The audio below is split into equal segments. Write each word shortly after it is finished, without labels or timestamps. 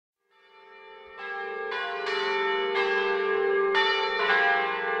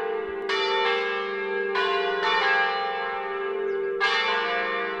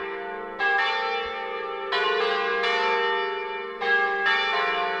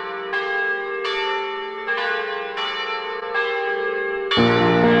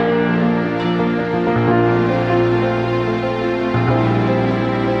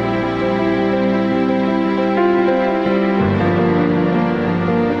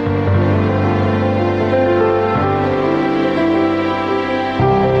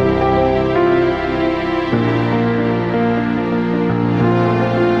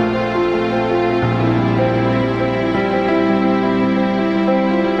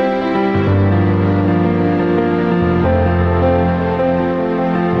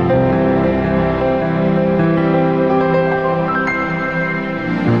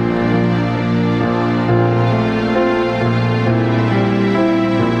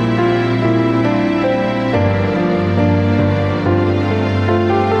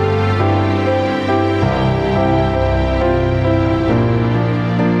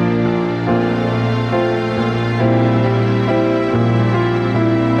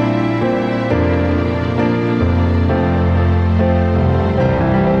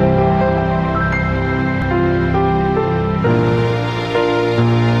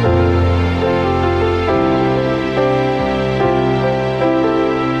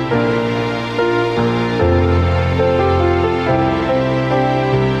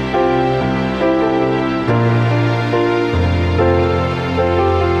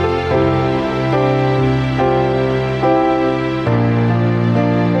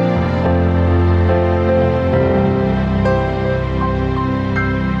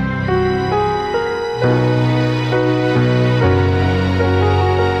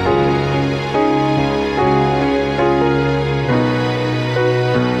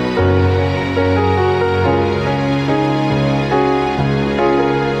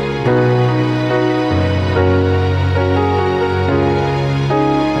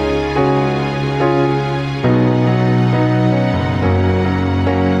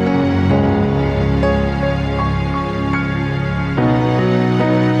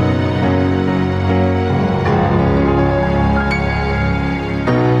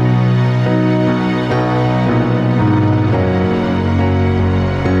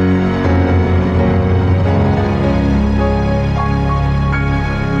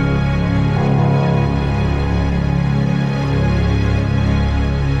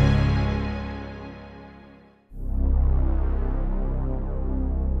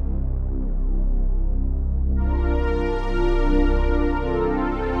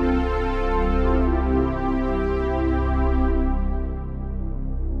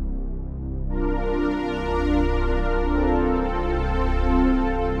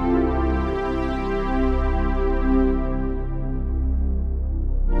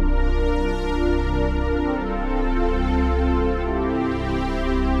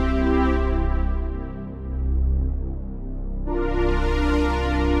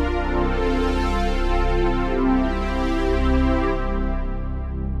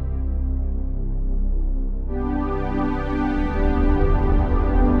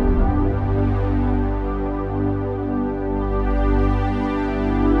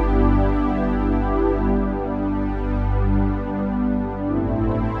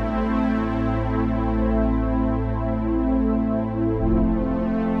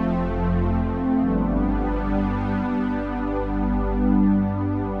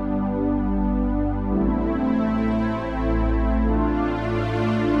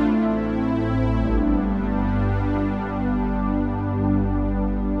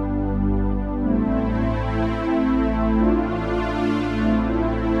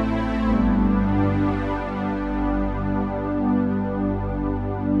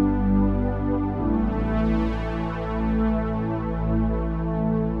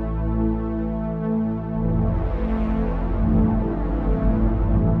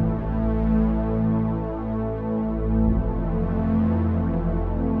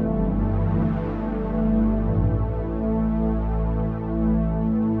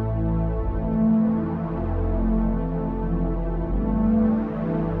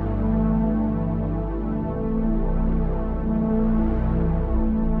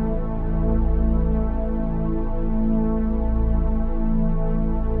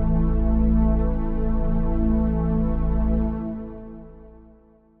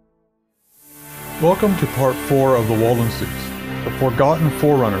Welcome to part 4 of the Waldenses, the forgotten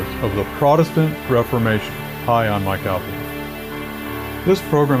forerunners of the Protestant Reformation. Hi, I'm Mike Apple. This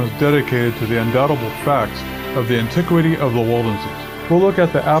program is dedicated to the undoubtable facts of the antiquity of the Waldenses. We'll look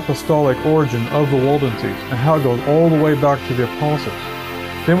at the apostolic origin of the Waldenses and how it goes all the way back to the apostles.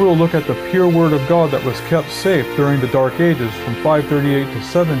 Then we will look at the pure Word of God that was kept safe during the Dark Ages from 538 to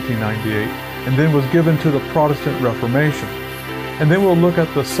 1798 and then was given to the Protestant Reformation. And then we'll look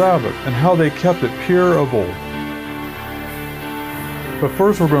at the Sabbath and how they kept it pure of old. But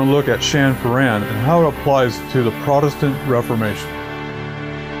first we're going to look at Shanfaran and how it applies to the Protestant Reformation.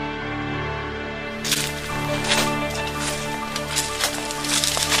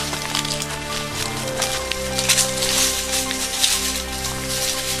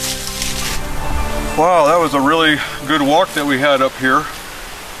 Wow, that was a really good walk that we had up here.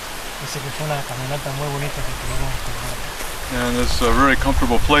 And it's a very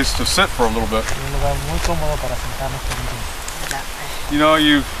comfortable place to sit for a little bit. You know,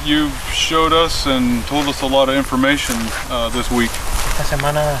 you've showed us and told us a lot of information this week.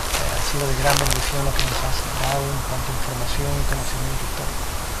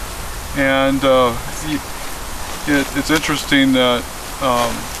 And it's interesting that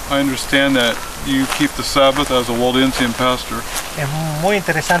I understand that you keep the Sabbath as a Waldensian pastor. Es muy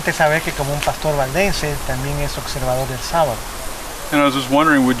interesante saber que como un pastor valdense también es observador del sábado. And I was just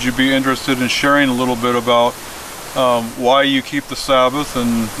wondering, would you be interested in sharing a little bit about why you keep the Sabbath,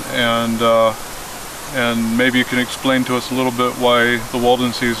 and maybe you can explain to us a little bit why the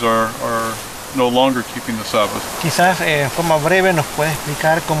Waldenses are no longer keeping the Sabbath. Quizás en forma breve nos puede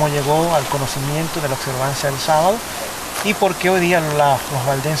explicar cómo llegó al conocimiento de la observancia del sábado y por qué hoy día los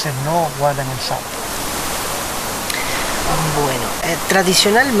valdenses no guardan el sábado. Bueno,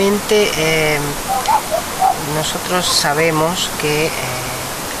 tradicionalmente nosotros sabemos que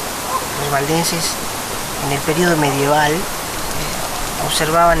los valdenses en el periodo medieval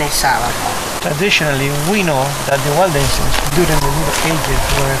observaban el sábado. Traditionally, we know that the Waldenses during the Middle Ages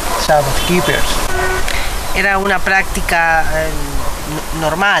were Sabbath keepers. Era una práctica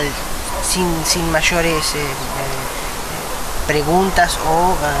normal, sin mayores preguntas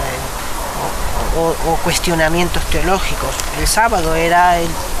o cuestionamientos teológicos. El sábado era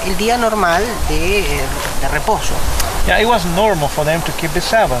el día normal de reposo. Yeah, it was normal for them to keep the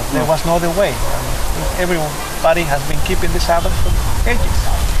Sabbath. There was no other way. I mean, everybody has been keeping the Sabbath for ages.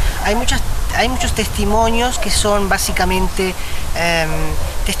 Hay muchos testimonios que son básicamente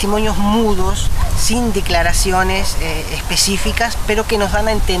testimonios mudos, sin declaraciones específicas, pero que nos dan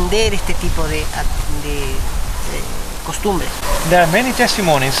a entender este tipo de costumbres. There are many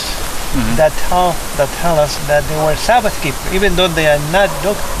testimonies that tell us that they were Sabbath keepers, even though they are not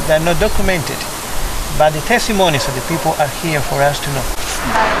documented. But the testimonies of the people are here for us to know.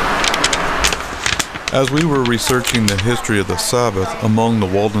 As we were researching the history of the Sabbath among the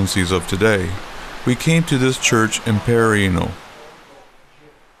Waldenses of today, we came to this church in Perino.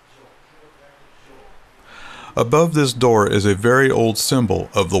 Above this door is a very old symbol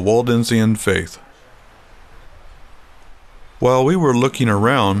of the Waldensian faith. While we were looking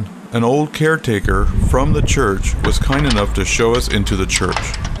around, an old caretaker from the church was kind enough to show us into the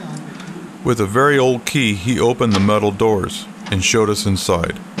church. With a very old key, he opened the metal doors and showed us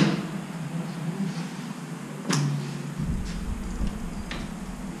inside.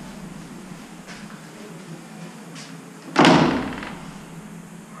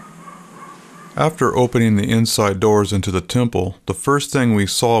 After opening the inside doors into the temple, the first thing we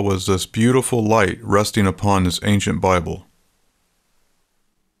saw was this beautiful light resting upon this ancient Bible.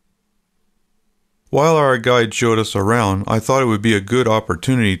 While our guide showed us around, I thought it would be a good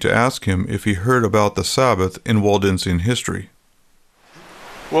opportunity to ask him if he heard about the Sabbath in Waldensian history.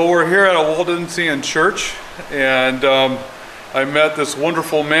 Well, we're here at a Waldensian church, and I met this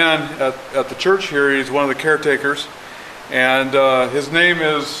wonderful man at the church here. He's one of the caretakers, and his name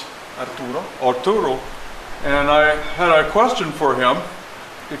is Arturo. And I had a question for him.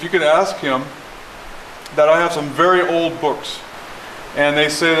 If you could ask him, that I have some very old books. And they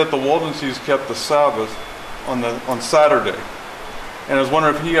say that the Waldenses kept the Sabbath on Saturday. And I was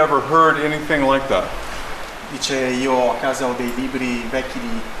wondering if he ever heard anything like that. Dice, io a casa ho dei libri vecchi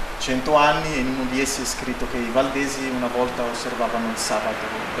di 100 anni e in uno di essi è scritto che i valdesi una volta osservavano il sabato.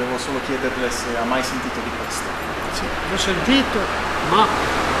 Volevo solo chiederle se ha mai sentito di questo. Sì, l'ho sentito, ma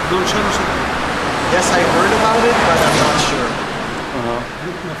non sono sicuro. Yes, I heard about it, but I'm not sure.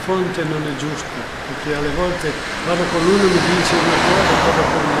 La fonte non è giusta, perché alle volte vado con uno e mi dice una cosa, vado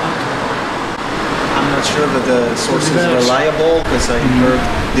con un altro. I'm not sure that the source is reliable, because I heard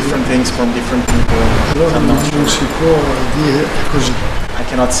different things from different people. Allora non si può dire così. I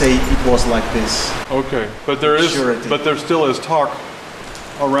cannot say it was like this. Okay, but there still is talk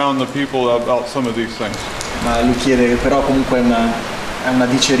around the people about some of these things. Ma lui chiede che però comunque è una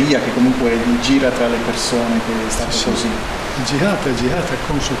diceria che comunque gira tra le persone che è stato così. Girata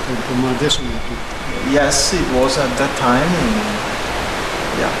con suo tempo, ma adesso non tutto. Yes, it was at that time.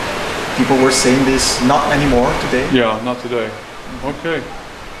 Yeah, people were saying this, not anymore today. Yeah, not today. Okay.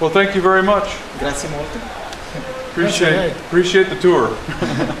 Well, thank you very much. Grazie molto. Appreciate the tour.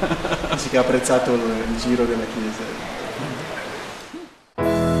 Sì, che ha apprezzato il giro della chiesa.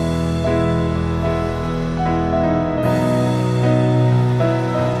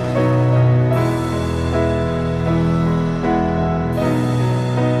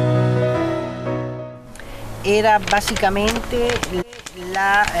 Era básicamente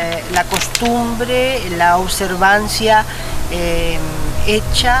la costumbre, la observancia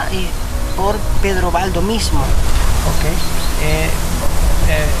hecha por Pedro Waldo mismo. Okay.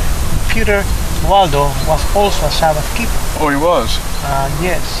 Peter Waldo was also a Sabbath keeper. Oh, he was?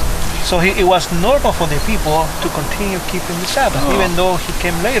 Yes. So it was normal for the people to continue keeping the Sabbath, even though he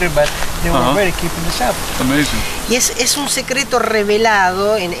came later, but they were already keeping the Sabbath. Amazing. Y es un secreto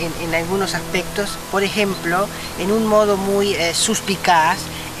revelado en algunos aspectos, por ejemplo, en un modo muy suspicaz,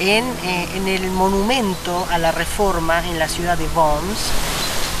 en el monumento a la Reforma en la ciudad de Worms.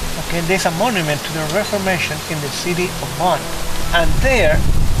 Okay, there's a monument to the Reformation in the city of Bonn, and there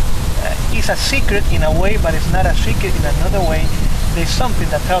is a secret in a way, but it's not a secret in another way. There's something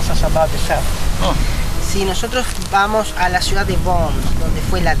that tells us about the Sabbath. Oh. Si nosotros vamos a la ciudad de Worms, donde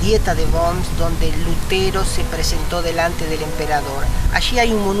fue la dieta de Worms, donde Lutero se presentó delante del emperador, allí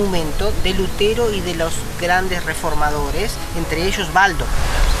hay un monumento de Lutero y de los grandes reformadores, entre ellos Waldo.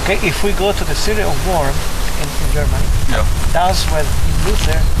 Okay, if we go to the city of Worms in Germany, Yeah. that's where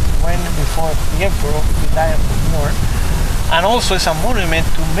Luther went before the emperor, the diet of Worms, and also it's a monument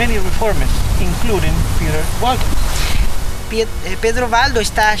to many reformers, including Peter Waldo. Pedro Waldo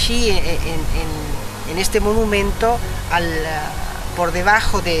está allí en este monumento por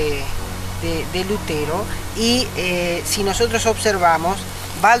debajo de Lutero, y si nosotros observamos,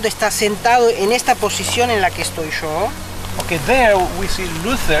 Waldo está sentado en esta posición en la que estoy yo. Okay, there we see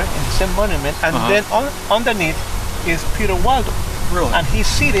Luther in the same monument, and then underneath is Peter Waldo. Really? And he's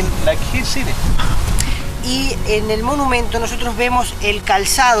sitting like he's sitting. Y en el monumento nosotros vemos el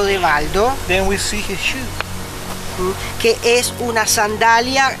calzado de Waldo, Then we see his shoe. que es una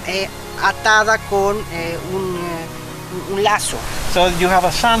sandalia atada con un lazo. So you have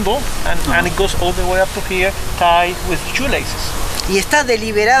a sandal, and it goes all the way up to here, tied with shoelaces. Y está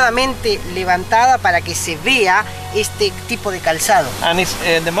deliberadamente levantada para que se vea este tipo de calzado. And it's,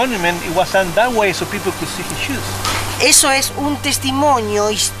 the monument, it was done that way so people could see his shoes. Eso es un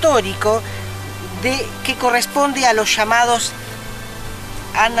testimonio histórico que corresponde a los llamados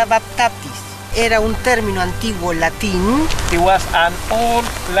Anabaptistas. Era un término antiguo latín. It was an old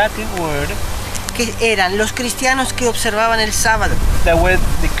Latin word Que eran los cristianos que observaban el sábado. that were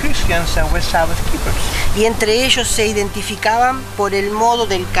the Christians that were Sabbath keepers. Y entre ellos se identificaban por el modo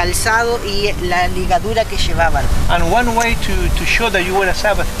del calzado y la ligadura que llevaban. And one way to show that you were a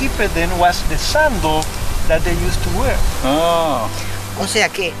Sabbath keeper then was the sandal that they used to wear. Oh. O sea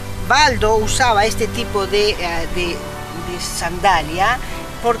que Waldo usaba este tipo de sandalia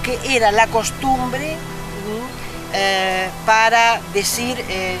porque era la costumbre para decir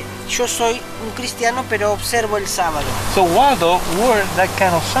yo soy un cristiano pero observo el sábado. So Waldo wore that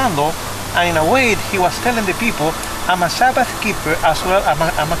kind of sandal, and in a way he was telling the people, I'm a Sabbath keeper as well,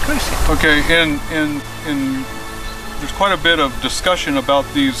 I'm a Christian. Okay, and there's quite a bit of discussion about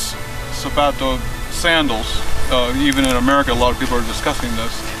these Sabato sandals. Even in America, a lot of people are discussing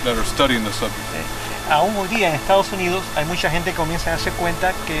this, that are studying the subject. Aún hoy día en Estados Unidos hay mucha gente que comienza a darse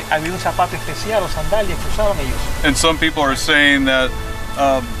cuenta que había un zapato especial o sandalias que usaban ellos. And some people are saying that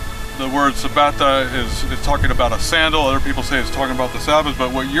the word sabata is talking about a sandal. Other people say it's talking about the Sabbath.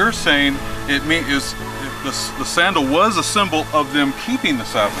 But what you're saying, it means the sandal was a symbol of them keeping the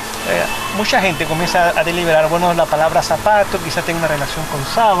Sabbath. Mucha gente comienza a deliberar, bueno, la palabra zapato quizá tenga una relación con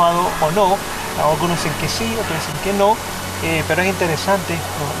sábado o no. Algunos dicen que sí, otros dicen que no. Pero es interesante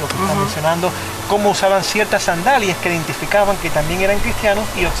lo que están mencionando, cómo usaban ciertas sandalias que identificaban que también eran cristianos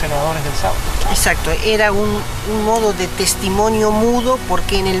y observadores del sábado. Exacto, era un modo de testimonio mudo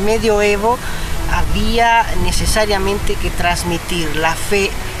porque en el medioevo había necesariamente que transmitir la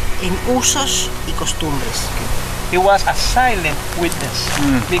fe en usos y costumbres. It was a silent witness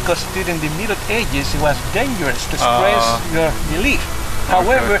because during the Middle Ages it was dangerous to express your belief.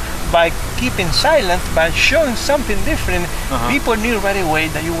 However, by keeping silent, by showing something different, people knew right away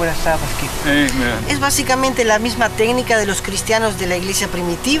that you were a Sabbath keeper. Amen. Es básicamente la misma técnica de los cristianos de la iglesia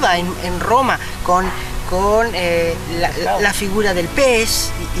primitiva en Roma, con la figura del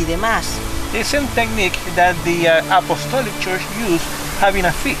pez y demás. The same technique that the apostolic church used, having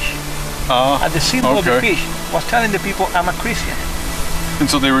a fish. At the symbol of the fish was telling the people, I'm a Christian. And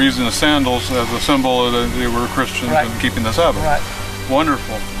so they were using the sandals as a symbol that they were Christians and keeping the Sabbath. Right.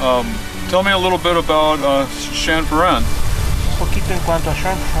 Wonderful. Tell me a little bit about Chanfaran. Un poquito en cuanto a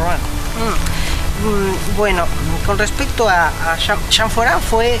Chanfaran. Bueno, con respecto a Chanfaran,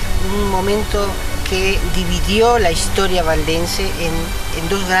 fue un momento que dividió la historia valdense en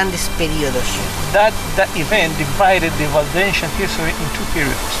dos grandes periodos. That event divided the Waldensian history in two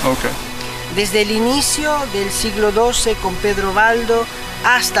periods. Okay. Desde el inicio del siglo XII con Pedro Valdo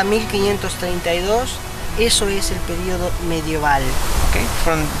hasta 1532, eso es el periodo medieval. Okay,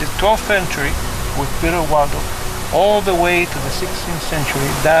 from the 12th century with Peter Waldo all the way to the 16th century,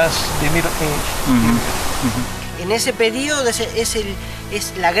 that's the Middle Age. En ese periodo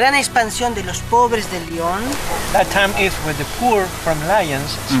es la gran expansión de los pobres de Lyon. That time is where the poor from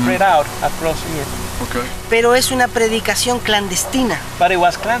Lyons spread out across Europe. Okay. Pero es una predicación clandestina. But it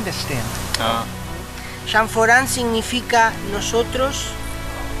was clandestine. Chanfaran significa nosotros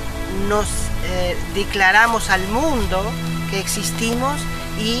nos declaramos al mundo que existimos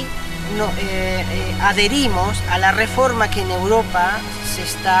y adherimos a la reforma que en Europa se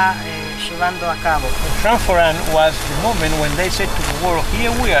está llevando a cabo. Chanfaran was the moment when they said to the world,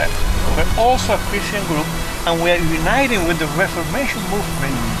 here we are, we're also a Christian group and we are uniting with the Reformation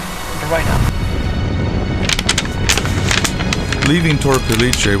movement right now. Leaving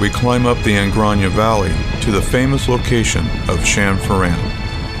Torpilice, we climb up the Angrania Valley to the famous location of Chanfaran.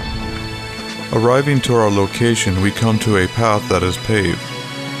 Arriving to our location, we come to a path that is paved,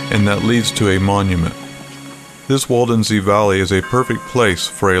 and that leads to a monument. This Waldense Valley is a perfect place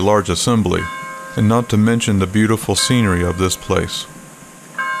for a large assembly, and not to mention the beautiful scenery of this place.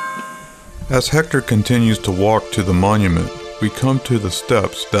 As Hector continues to walk to the monument, we come to the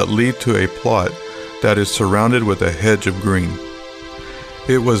steps that lead to a plot that is surrounded with a hedge of green.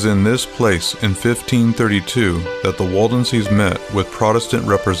 It was in this place in 1532 that the Waldenses met with Protestant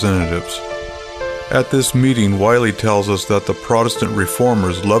representatives. At this meeting, Wiley tells us that the Protestant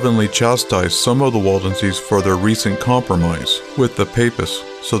reformers lovingly chastised some of the Waldenses for their recent compromise with the Papists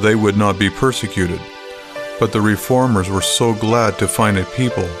so they would not be persecuted. But the reformers were so glad to find a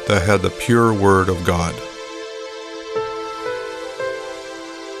people that had the pure word of God.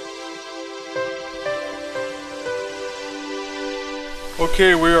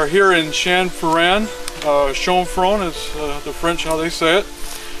 Okay, we are here in Chanfaran. Chanfaran is the French how they say it.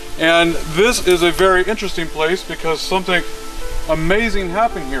 And this is a very interesting place because something amazing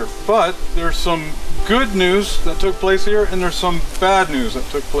happened here. But there's some good news that took place here and there's some bad news that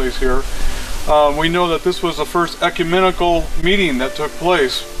took place here. We know that this was the first ecumenical meeting that took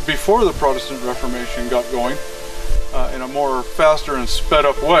place before the Protestant Reformation got going in a more faster and sped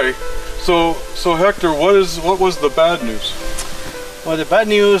up way. So Hector, what was the bad news? Well, the bad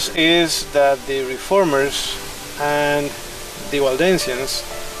news is that the reformers and the Waldensians,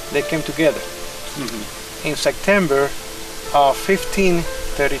 they came together in September of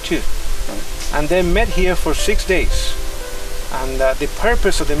 1532, and they met here for 6 days. And the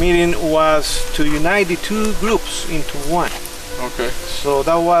purpose of the meeting was to unite the two groups into one. Okay. So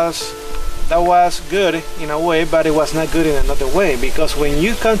that was good in a way, but it was not good in another way, because when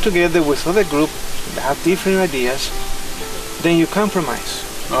you come together with other groups that have different ideas, then you compromise.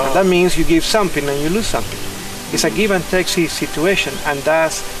 And that means you give something and you lose something. It's a give and take situation, and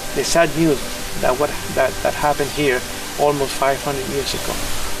that's the sad news that happened here almost 500 years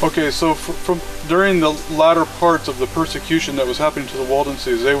ago. Okay, so from during the latter parts of the persecution that was happening to the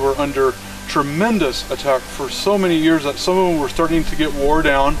Waldenses, they were under tremendous attack for so many years that some of them were starting to get wore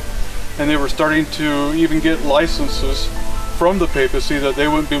down, and they were starting to even get licenses from the papacy that they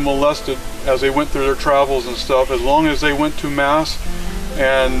wouldn't be molested as they went through their travels and stuff, as long as they went to mass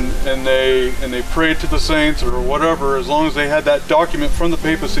and they prayed to the saints or whatever. As long as they had that document from the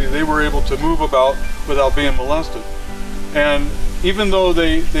papacy, they were able to move about without being molested. And even though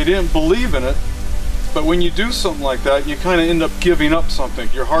they didn't believe in it, but when you do something like that, you kind of end up giving up something.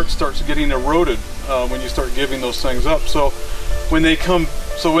 Your heart starts getting eroded when you start giving those things up. So when they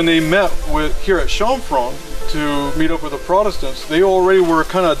met with here at Chanfaran to meet up with the Protestants, they already were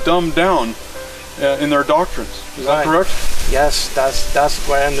kind of dumbed down in their doctrines. Is that correct? Yes, that's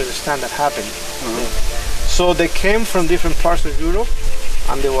what I understand that happened. So they came from different parts of Europe,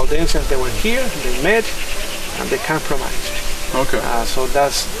 and the Waldensians, they were here, they met, and they compromised. Okay. So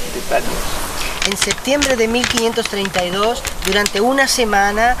that's the bad news. En septiembre de 1532, durante una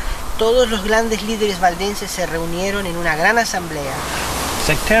semana, todos los grandes líderes valdenses se reunieron en una gran asamblea.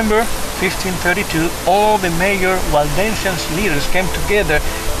 September 1532, all the major Waldensian leaders came together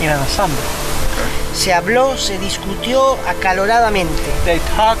in an assembly. Se habló, se discutió acaloradamente. They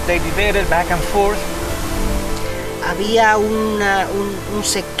talked, they debated back and forth. Había un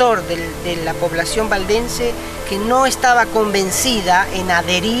sector de la población valdense que no estaba convencida en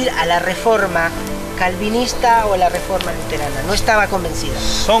adherir a la reforma calvinista o a la reforma luterana. No estaba convencida.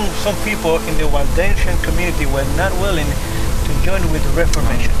 Some people in the Waldensian community were not willing to join with the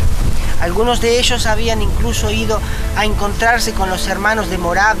Reformation. Algunos de ellos habían incluso ido a encontrarse con los hermanos de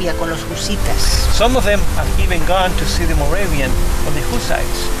Moravia, con los husitas. Some of them have even gone to see the Moravian or the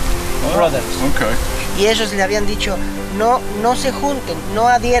Hussites, brothers. Okay. Y ellos le habían dicho, no se junten, no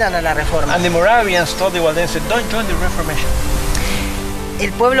adhieran a la reforma. And the Moravians told the Waldenses, don't join the Reformation.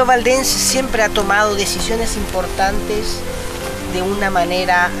 El pueblo valdense siempre ha tomado decisiones importantes de una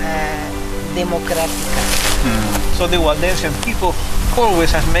manera democrática. So the Waldensian people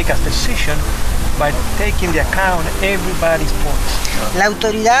always has make a decision by taking into account everybody's points. La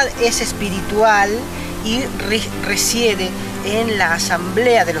autoridad es espiritual y reside en la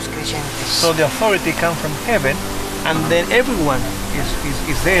asamblea de los creyentes. So the authority comes from heaven, and then everyone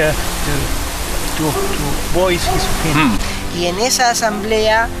is there to voice his opinion. Y en esa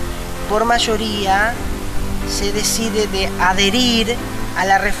asamblea, por mayoría, se decide de adherir a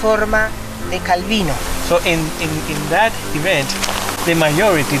la reforma de Calvino. So in that event, the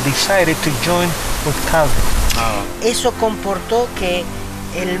majority decided to join with Calvin. Eso comportó que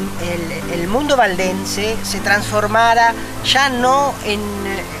el mundo valdense se transformara ya no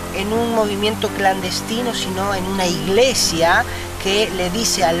en un movimiento clandestino, sino en una iglesia que le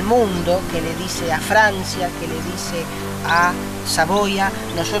dice al mundo, que le dice a Francia, que le dice a Saboya,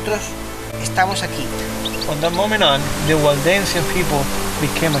 nosotros estamos aquí. From that moment on, the Waldensian people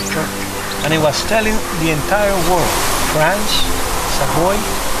became a church, and it was telling the entire world, France, Savoy,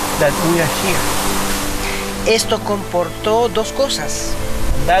 that we are here. Esto comportó dos cosas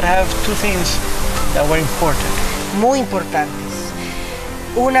That have two things that were important. muy importantes.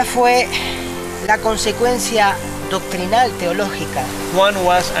 Una fue la consecuencia doctrinal, teológica. One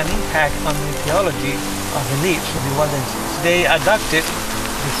was an impact on the theology of the leaders of the Waldenses. They adopted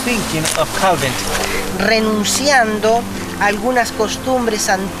the thinking of Calvin, renunciando a algunas costumbres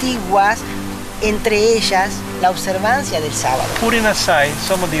antiguas, entre ellas la observancia del sábado. putting aside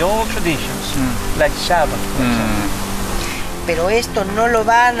some of the old traditions, like Sabbath, for example. Pero esto no lo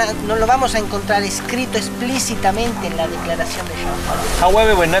vamos a encontrar escrito explícitamente en la declaración de Jean Paul.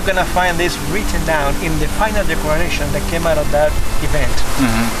 However, we're not going to find this written down in the final declaration that came out of that event.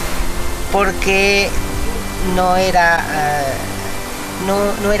 Porque no era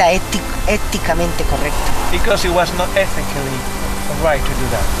éticamente correcto. Because it was not ethically right to do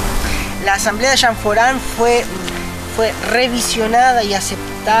that. La asamblea de Chanforán fue revisionada y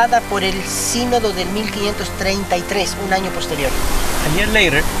aceptada por el sínodo del 1533, un año posterior. A year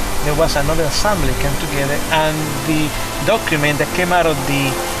later, there was another assembly came together, and the document that came out of the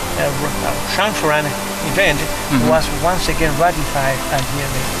Chanforan event was once again ratified a year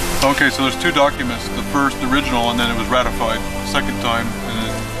later. Okay, so there's two documents. The first, the original, and then it was ratified second time.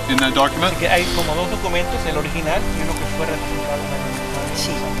 In that document? Así que hay como dos documentos, el original y uno que fue ratificado en la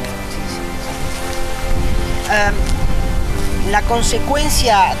Sí. La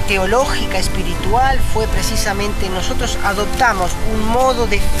consecuencia teológica, espiritual, fue precisamente nosotros adoptamos un modo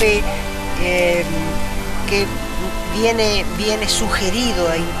de fe que viene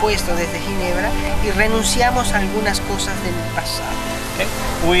sugerido e impuesto desde Ginebra y renunciamos a algunas cosas del pasado. Okay?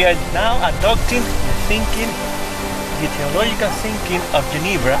 We are now adopting the thinking, the theological thinking of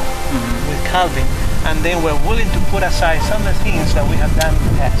Geneva with Calvin, and then we're willing to put aside some of the things that we have done in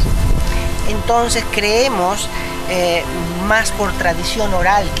the past. Entonces creemos más por tradición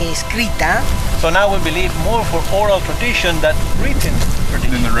oral que escrita. So now we believe more for oral tradition than written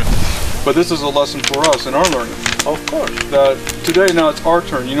tradition. In the written. But this is a lesson for us in our learning. Of course. That today now it's our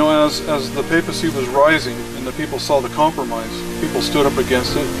turn. You know, as the papacy was rising and the people saw the compromise, people stood up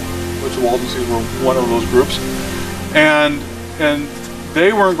against it, which the Waldenses were one of those groups, and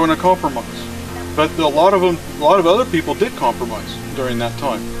they weren't going to compromise. But a lot of other people did compromise during that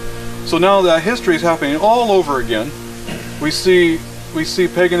time. So now that history is happening all over again. We see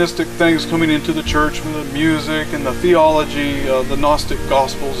paganistic things coming into the church, with the music and the theology, the Gnostic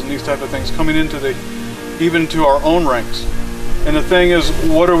Gospels and these type of things coming into even to our own ranks. And the thing is,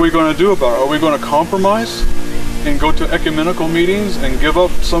 what are we going to do about it? Are we going to compromise and go to ecumenical meetings and give up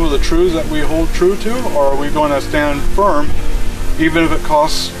some of the truths that we hold true to, or are we going to stand firm even if it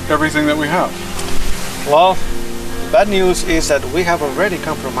costs everything that we have? Well, the bad news is that we have already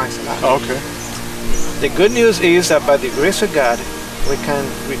compromised a lot. Okay. The good news is that by the grace of God, we can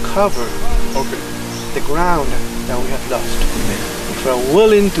recover the ground that we have lost. If we're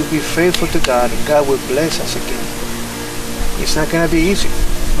willing to be faithful to God, God will bless us again. It's not going to be easy,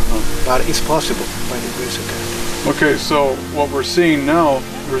 but it's possible by the grace of God. Okay, so what we're seeing now,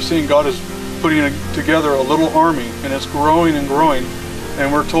 we're seeing God is putting together a little army, and it's growing and growing.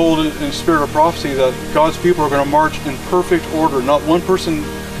 And we're told in spirit of prophecy that God's people are going to march in perfect order, not one person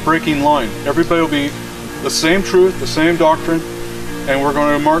breaking line. Everybody will be the same truth, the same doctrine, and we're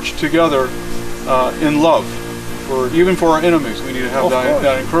going to march together in love. Even for our enemies, we need to have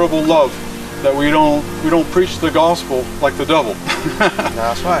that incredible love, that we don't preach the gospel like the devil.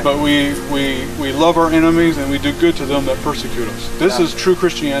 That's right. But we love our enemies and we do good to them that persecute us. This is true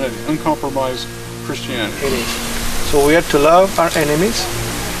Christianity, uncompromised Christianity. It is. So we are to love our enemies,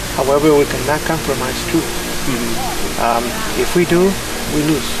 however we cannot compromise truth. If we do, we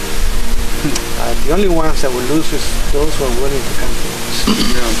lose. The only ones that will lose is those who are willing to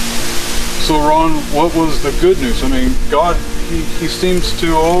compromise. Yeah. So Ron, what was the good news? I mean, God, he seems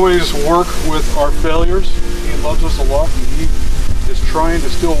to always work with our failures. He loves us a lot, and He is trying to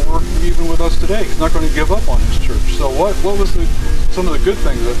still work even with us today. He's not going to give up on His church. So what was some of the good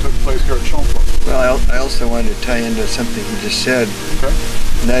things that took place here at Schoenfeld? Well, I also wanted to tie into something you just said. Okay.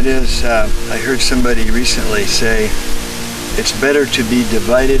 And that is, I heard somebody recently say, it's better to be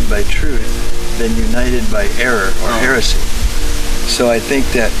divided by truth than united by error or heresy. So I think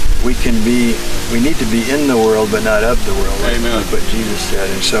that we need to be in the world, but not of the world, like what Jesus said.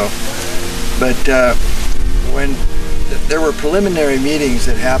 And so, but when there were preliminary meetings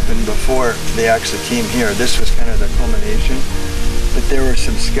that happened before they actually came here, this was kind of the culmination. But there were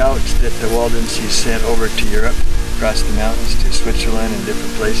some scouts that the Waldenses sent over to Europe, across the mountains to Switzerland and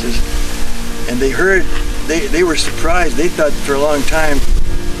different places. And they heard, they were surprised. They thought for a long time,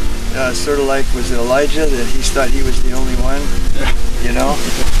 sort of like, was it Elijah, that he thought he was the only one, you know?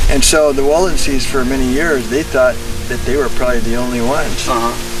 And so the Waldenses for many years, they thought that they were probably the only ones.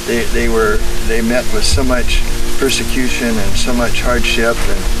 They met with so much persecution and so much hardship,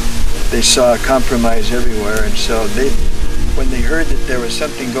 and they saw compromise everywhere. And so when they heard that there was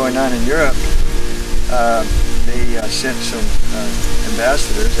something going on in Europe, they sent some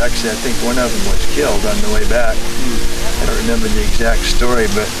ambassadors. Actually, I think one of them was killed on the way back. I don't remember the exact story,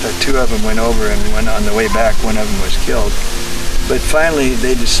 but two of them went over, and on the way back, one of them was killed. But finally,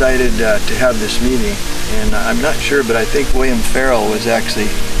 they decided to have this meeting, and I'm not sure, but I think William Farrell was actually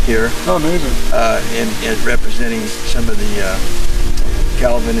here. Oh, amazing. And representing some of the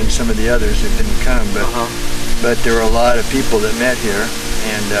Calvin and some of the others that didn't come, but there were a lot of people that met here,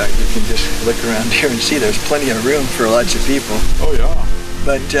 and you can just look around here and see there's plenty of room for lots of people. Oh, yeah.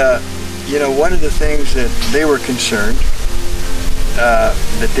 But you know, one of the things that they were concerned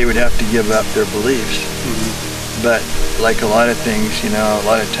that they would have to give up their beliefs. But like a lot of things, you know, a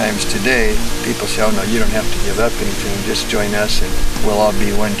lot of times today, people say, oh no, you don't have to give up anything, just join us and we'll all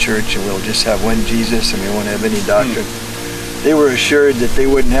be one church and we'll just have one Jesus and we won't have any doctrine. They were assured that they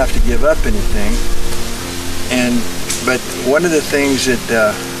wouldn't have to give up anything. But one of the things that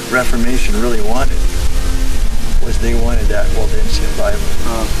the Reformation really wanted was they wanted that Waldensian Bible.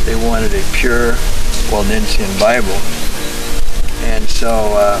 They wanted a pure Waldensian Bible. And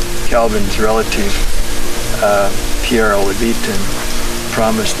so Calvin's relative, Pierre Levitin,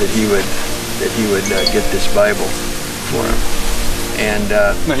 promised that he would get this Bible for him. And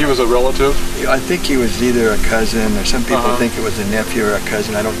now he was a relative? I think he was either a cousin, or some people think it was a nephew or a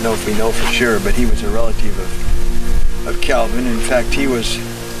cousin. I don't know if we know for sure, but he was a relative of Calvin. In fact, he was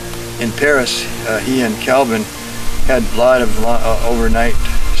in Paris. He and Calvin had a lot of overnight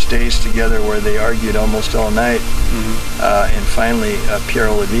stays together where they argued almost all night. And finally, Pierre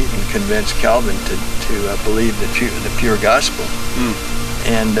Levitin convinced Calvin to believe the pure gospel.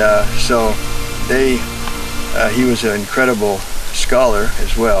 And so he was an incredible scholar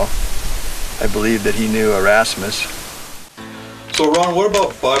as well. I believe that he knew Erasmus. So Ron, what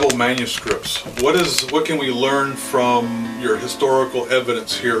about Bible manuscripts? What can we learn from your historical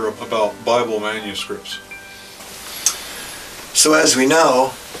evidence here about Bible manuscripts? So as we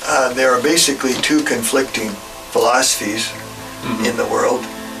know, there are basically two conflicting philosophies in the world.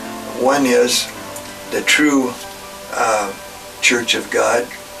 One is the true Church of God,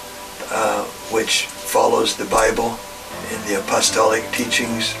 which follows the Bible and the apostolic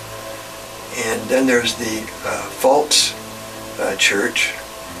teachings. And then there's the false church,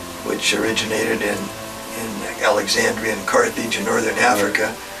 which originated in Alexandria and Carthage in northern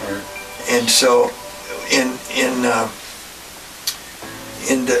Africa. And so in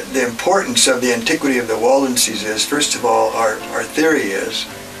And the importance of the antiquity of the Waldenses is, first of all, our theory is,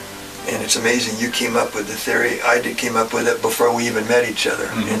 and it's amazing you came up with the theory, came up with it before we even met each other.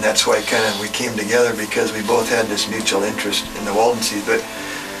 Mm-hmm. And that's why we came together, because we both had this mutual interest in the Waldenses. But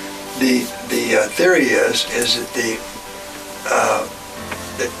the theory is that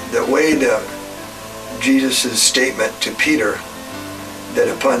the way Jesus' statement to Peter, that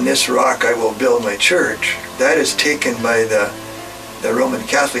upon this rock I will build my church, that is taken by the Roman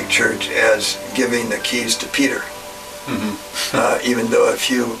Catholic Church as giving the keys to Peter. Mm-hmm. Even though a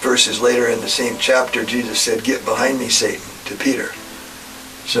few verses later in the same chapter Jesus said, "Get behind me, Satan," to Peter.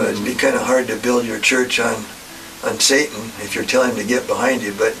 So it'd be kind of hard to build your church on Satan if you're telling him to get behind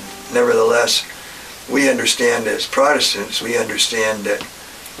you. But nevertheless, we understand as Protestants, we understand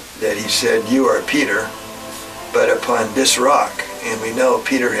that he said, "You are Peter, but upon this rock," and we know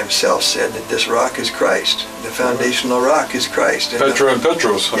Peter himself said that this rock is Christ. The foundational rock is Christ. And Petra and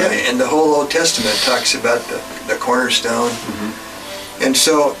Petros. Yeah, and the whole Old Testament talks about the cornerstone. Mm-hmm. And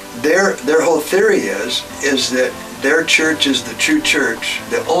so their whole theory is that their church is the true church,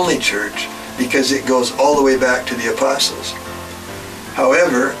 the only church, because it goes all the way back to the apostles.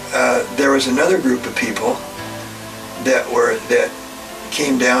 However, there was another group of people that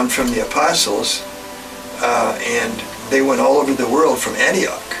came down from the apostles, and they went all over the world from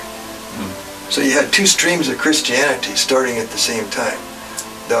Antioch. So you had two streams of Christianity starting at the same time.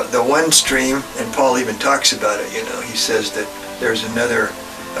 The one stream, and Paul even talks about it, he says that there's another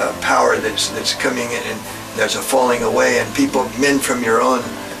power that's coming in, and there's a falling away, and men from your own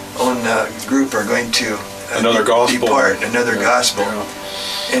group are going to depart, another gospel. Yeah.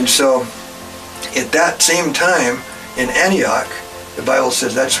 And so at that same time in Antioch, the Bible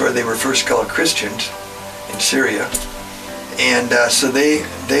says that's where they were first called Christians, in Syria. And so they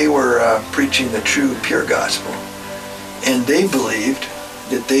were preaching the true, pure gospel. And they believed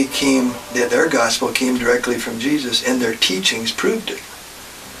that their gospel came directly from Jesus, and their teachings proved it.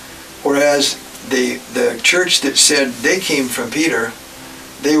 Whereas the church that said they came from Peter,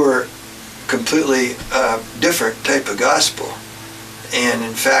 they were completely different type of gospel. And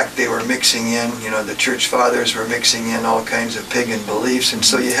in fact, they were mixing in, the church fathers were mixing in all kinds of pagan beliefs. And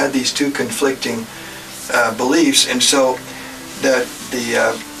so you had these two conflicting beliefs. And so the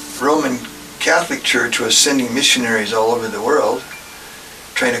Roman Catholic Church was sending missionaries all over the world,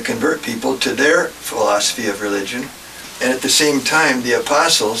 trying to convert people to their philosophy of religion. And at the same time, the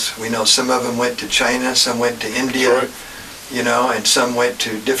apostles, we know some of them went to China, some went to India, right, and some went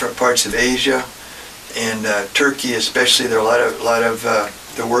to different parts of Asia, and Turkey especially. There a lot of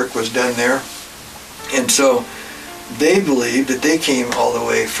the work was done there. And so they believed that they came all the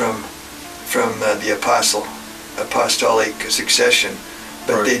way from the apostolic succession,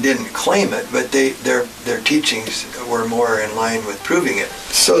 but right, they didn't claim it, but their teachings were more in line with proving it.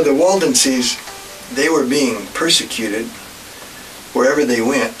 So the Waldenses, they were being persecuted wherever they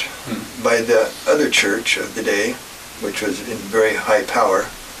went by the other church of the day, which was in very high power.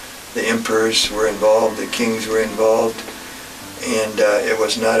 The emperors were involved, the kings were involved, and it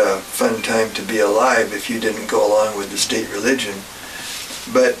was not a fun time to be alive if you didn't go along with the state religion.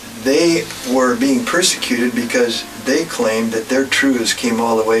 But they were being persecuted because they claimed that their truths came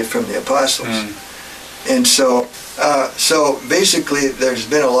all the way from the apostles. And so basically there's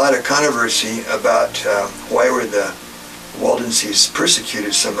been a lot of controversy about why were the Waldenses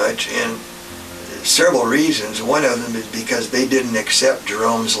persecuted so much, and several reasons. One of them is because they didn't accept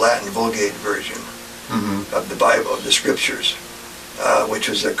Jerome's Latin Vulgate version of the Bible, of the Scriptures, which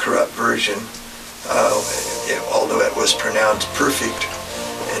was a corrupt version, although it was pronounced perfect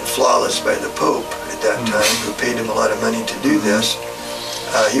and flawless by the Pope at that time, who paid him a lot of money to do this.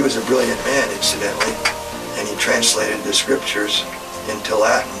 He was a brilliant man, incidentally, and he translated the Scriptures into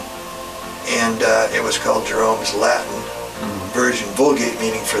Latin, and it was called Jerome's Latin version, Vulgate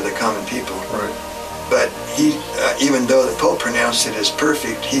meaning for the common people. Right. But he, even though the Pope pronounced it as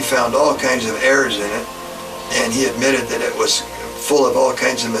perfect, he found all kinds of errors in it, and he admitted that it was full of all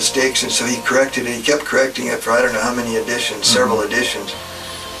kinds of mistakes, and so he corrected it. He kept correcting it for I don't know how many editions, several editions.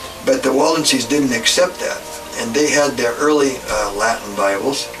 But the Waldenses didn't accept that, and they had their early Latin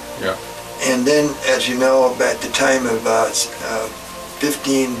Bibles. Yeah. And then, as you know, at the time of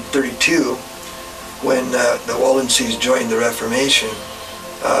 1532, when the Waldenses joined the Reformation,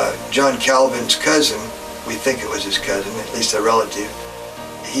 John Calvin's cousin, we think it was his cousin, at least a relative,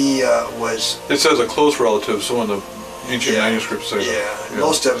 he was... It says a close relative, so in the ancient manuscripts say that. Yeah,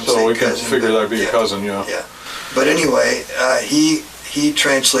 most of them say cousin. So we can figure that'd be a cousin, yeah. Yeah. But anyway, he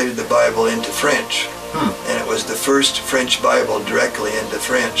translated the Bible into French, and it was the first French Bible directly into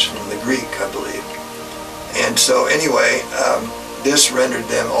French from the Greek, I believe. And so anyway, this rendered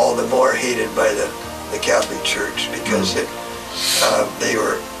them all the more hated by the Catholic Church, because they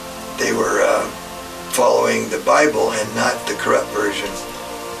were following the Bible and not the corrupt version.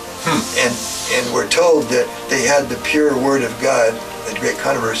 And we're told that they had the pure Word of God. The Great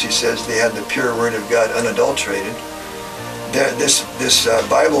Controversy says they had the pure Word of God unadulterated. This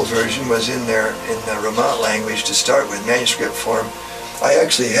Bible version was in the Romant language to start with, manuscript form. I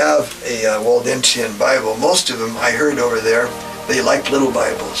actually have a Waldensian Bible. Most of them I heard over there, they liked little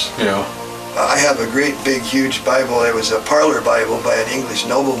Bibles. Yeah. I have a great big huge Bible. It was a parlor Bible by an English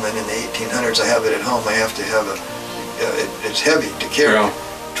nobleman in the 1800s. I have it at home. I have to have it's heavy to carry. Yeah.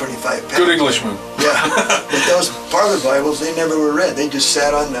 25 pounds. Good Englishman. Yeah. But those parlor Bibles, they never were read. They just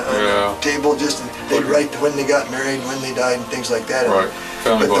sat on the table, they'd write when they got married, when they died, and things like that. Right.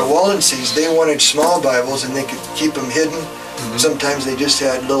 But the Waldenses, they wanted small Bibles and they could keep them hidden. Sometimes they just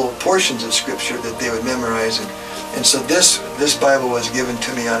had little portions of scripture that they would memorize, and so this Bible was given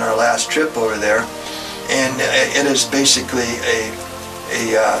to me on our last trip over there, and it is basically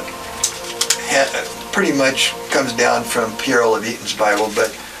pretty much comes down from Pierre of Eaton's Bible,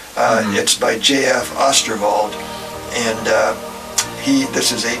 but it's by J.F. Osterwald, and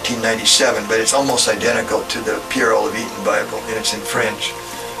this is 1897, but it's almost identical to the Pierre of Eaton Bible, and it's in French.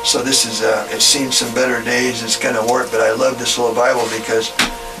 So this is, it's seen some better days. It's kind of warped, but I love this little Bible because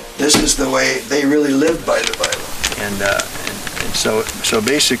this is the way they really lived by the Bible. And so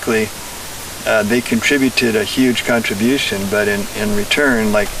basically, they contributed a huge contribution, but in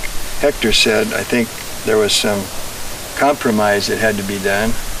return, like Hector said, I think there was some compromise that had to be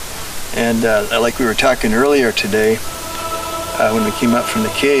done. And like we were talking earlier today, when we came up from the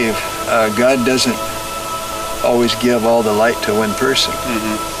cave, God doesn't always give all the light to one person.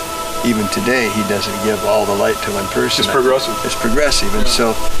 Even today, he doesn't give all the light to one person. It's progressive. It's progressive. And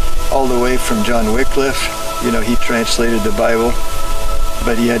so all the way from John Wycliffe, he translated the Bible,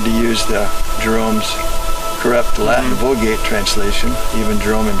 but he had to use Jerome's corrupt Latin Vulgate translation. Even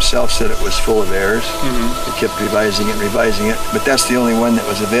Jerome himself said it was full of errors. He kept revising it, but that's the only one that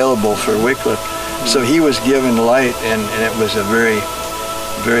was available for Wycliffe. So he was given light, and it was a very,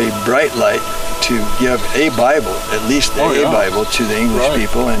 very bright light to give a Bible, at least a Bible, to the English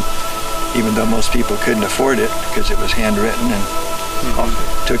people. And even though most people couldn't afford it because it was handwritten and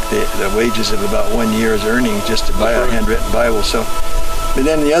took the wages of about 1 year's earnings just to buy a handwritten Bible. So, but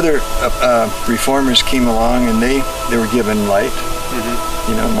then the other reformers came along, and they were given light.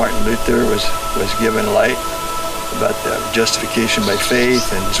 Martin Luther was given light about the justification by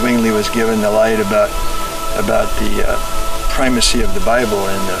faith, and Zwingli was given the light about the primacy of the Bible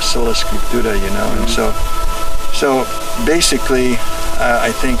and the sola scriptura, and so basically,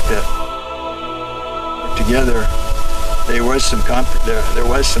 I think that together there was some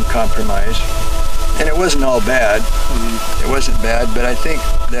compromise, and it wasn't all bad. It wasn't bad, but I think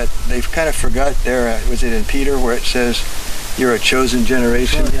that they've kind of forgot there. Was it in Peter where it says, "You're a chosen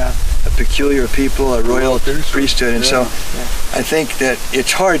generation, a peculiar people, a royal priesthood," and so I think that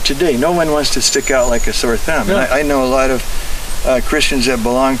it's hard today. No one wants to stick out like a sore thumb. I know a lot of Christians that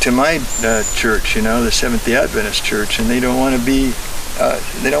belong to my church, the Seventh-day Adventist Church, and they don't want to be.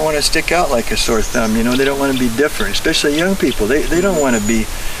 They don't want to stick out like a sore thumb, They don't want to be different, especially young people. They don't want to be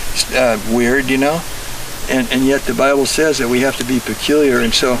weird, And yet the Bible says that we have to be peculiar,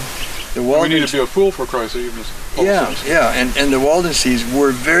 and so the Waldenses. We need to be a fool for Christ, even. And the Waldenses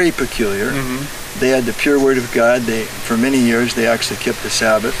were very peculiar. They had the pure Word of God. For many years, they actually kept the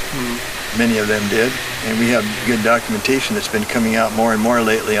Sabbath. Many of them did, and we have good documentation that's been coming out more and more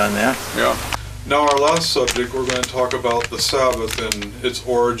lately on that. Yeah. Now, our last subject, we're going to talk about the Sabbath and its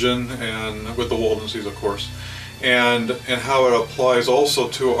origin, and with the Waldenses, of course, and how it applies also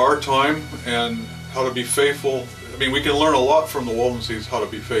to our time and how to be faithful. I mean, we can learn a lot from the Waldenses how to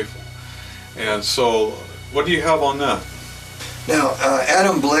be faithful. And so, what do you have on that? Now,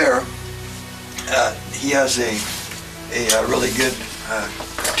 Adam Blair, he has a really good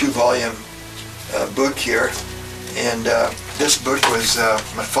 2-volume book here, and this book was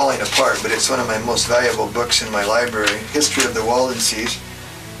falling apart, but it's one of my most valuable books in my library, History of the Waldenses.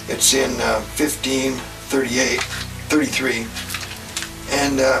 It's in 1533,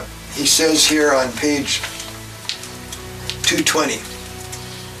 and he says here on page 220,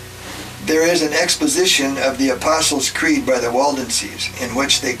 there is an exposition of the Apostles' Creed by the Waldenses, in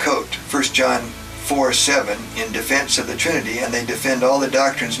which they quote 1 John 4:7 in defense of the Trinity, and they defend all the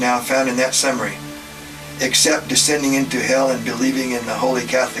doctrines now found in that summary, except descending into hell and believing in the Holy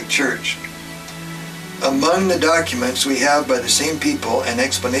Catholic Church. Among the documents we have by the same people an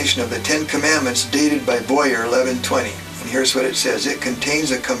explanation of the 10 Commandments dated by Boyer 1120. And here's what it says. It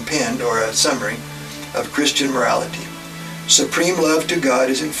contains a compend, or a summary, of Christian morality. supreme love to God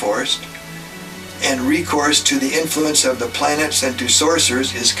is enforced, and recourse to the influence of the planets and to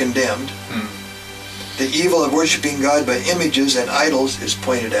sorcerers is condemned. The evil of worshiping God by images and idols is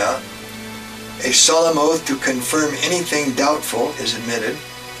pointed out. A solemn oath to confirm anything doubtful is admitted,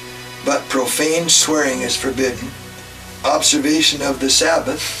 but profane swearing is forbidden. Observation of the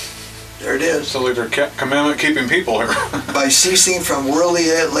Sabbath, there it is. So they're commandment-keeping people here. By ceasing from worldly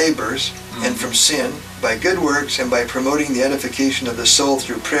labors and from sin, by good works, and by promoting the edification of the soul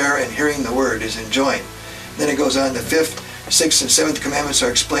through prayer and hearing the word is enjoined. Then it goes on, the 5th, 6th, and 7th commandments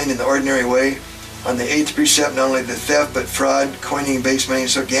are explained in the ordinary way. On the 8th precept, not only the theft, but fraud, coining base money,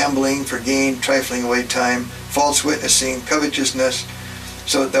 so gambling for gain, trifling away time, false witnessing, covetousness.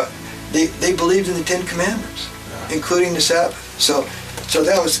 So they believed in the 10 Commandments, including the Sabbath. So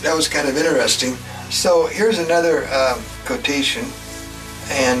that was kind of interesting. So here's another quotation,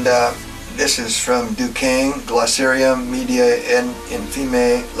 and this is from Duquesne, Glossarium Media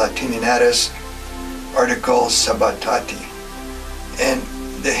Infime Latininatis, article Sabbatati. And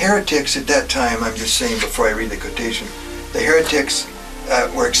the heretics at that time, I'm just saying before I read the quotation, the heretics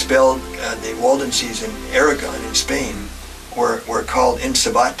were expelled, the Waldenses in Aragon in Spain were called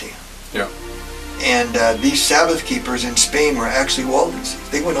Insabati. Yeah. And these Sabbath keepers in Spain were actually Waldenses.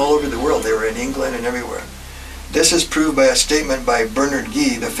 They went all over the world. They were in England and everywhere. This is proved by a statement by Bernard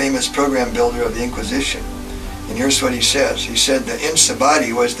Guy, the famous program builder of the Inquisition. And here's what he says. He said that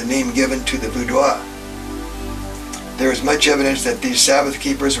Insabati was the name given to the Vaudois. There is much evidence that these Sabbath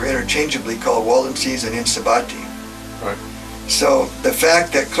keepers were interchangeably called Waldenses and Insabati. Right. So the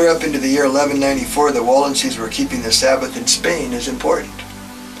fact that clear up into the year 1194 the Waldenses were keeping the Sabbath in Spain is important.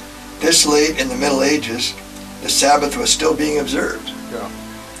 This late in the Middle Ages, the Sabbath was still being observed. Yeah.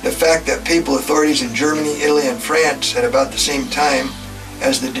 The fact that papal authorities in Germany, Italy, and France at about the same time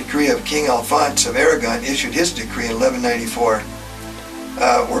as the decree of King Alphonse of Aragon issued his decree in 1194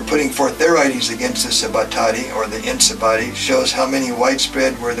 were putting forth their writings against the Sabbatati, or the Insabati, shows how many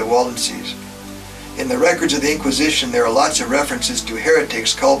widespread were the Waldenses. In the records of the Inquisition, there are lots of references to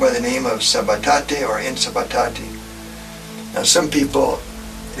heretics called by the name of Sabbatate or Insabbatati. Now, some people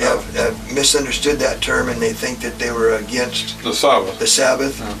have misunderstood that term, and they think that they were against the Sabbath. The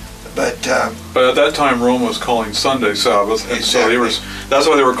Sabbath. Yeah. But at that time, Rome was calling Sunday Sabbath, and exactly. so that's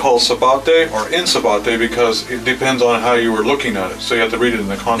why they were called Sabbate or Insabate, because it depends on how you were looking at it. So you have to read it in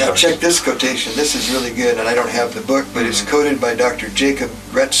the context. Now check this quotation. This is really good, and I don't have the book, but it's quoted by Dr. Jacob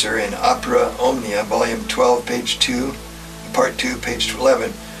Retzer in Opera Omnia, Volume 12, page 2, Part 2, page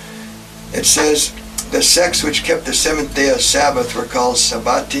 11. It says, the sects which kept the seventh day of Sabbath were called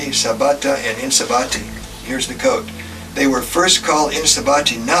Sabbati, Sabbata, and Insabati. Here's the quote. They were first called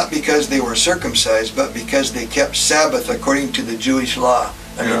Insabati not because they were circumcised, but because they kept Sabbath according to the Jewish law.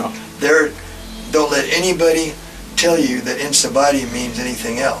 I mean, don't let anybody tell you that Insabati means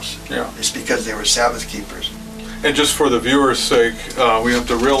anything else. Yeah. It's because they were Sabbath keepers. And just for the viewer's sake, we have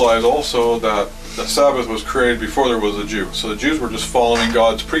to realize also that the Sabbath was created before there was a Jew. So the Jews were just following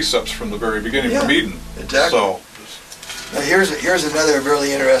God's precepts from the very beginning, from Eden. Exactly. So, now here's another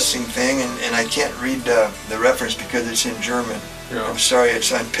really interesting thing, and I can't read the reference because it's in German. Yeah. I'm sorry,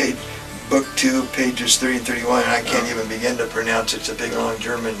 it's on book 2, pages 30 and 31, and I can't even begin to pronounce it. It's a big long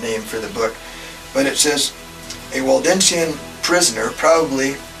German name for the book. But it says, a Waldensian prisoner, probably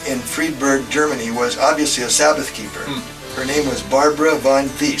in Friedberg, Germany, was obviously a Sabbath keeper. Her name was Barbara von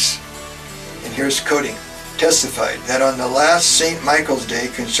Thies. And here's quoting, testified that on the last St. Michael's Day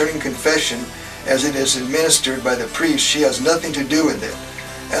concerning confession, as it is administered by the priest, she has nothing to do with it.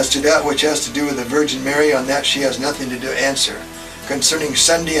 As to that which has to do with the Virgin Mary, on that she has nothing to do. Answer. Concerning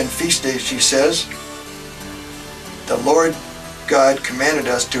Sunday and feast days, she says, the Lord God commanded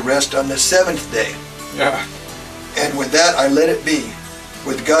us to rest on the seventh day. yeah. And with that I let it be.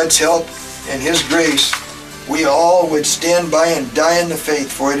 With God's help and His grace, we all would stand by and die in the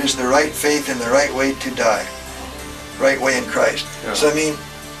faith, for it is the right faith and the right way to die. Right way in Christ. Yeah. So I mean,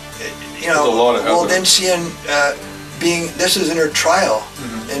 you know, There's a lot of Waldensian this is in her trial,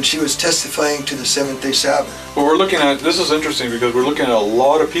 and she was testifying to the seventh-day Sabbath. But we're looking at, this is interesting because we're looking at a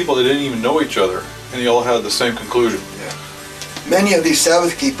lot of people that didn't even know each other, and they all had the same conclusion. Yeah. Many of these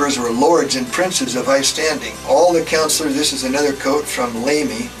Sabbath keepers were lords and princes of high standing. All the counselors, this is another quote from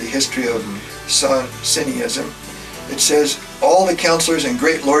Lamy, The History of Socinianism. It says, all the counselors and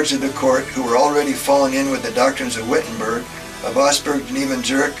great lords of the court who were already fallen in with the doctrines of Wittenberg, of Augsburg, Geneva, and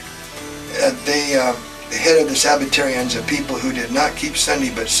Zurich, the head of the Sabbatarians, a people who did not keep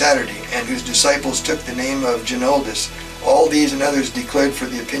Sunday but Saturday, and whose disciples took the name of Genoldus. All these and others declared for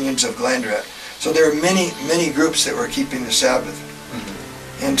the opinions of Glandrat. So there are many, many groups that were keeping the Sabbath.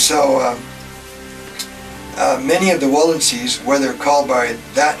 And so Many of the Waldenses, whether called by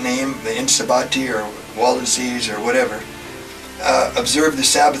that name, the Insabati or Waldenses or whatever, observed the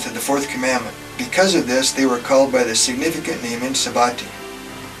Sabbath of the fourth commandment. Because of this, they were called by the significant name Insabati.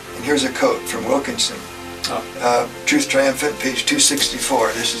 And here's a quote from Wilkinson. Truth Triumphant, page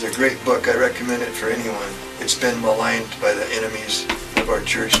 264. This is a great book. I recommend it for anyone. It's been maligned by the enemies of our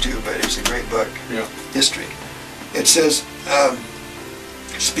church too, but it's a great book. Yeah. History. It says,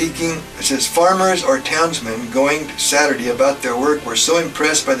 farmers or townsmen going Saturday about their work were so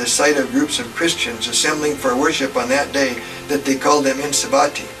impressed by the sight of groups of Christians assembling for worship on that day that they called them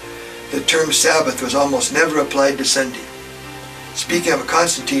Insabati. The term Sabbath was almost never applied to Sunday. Speaking of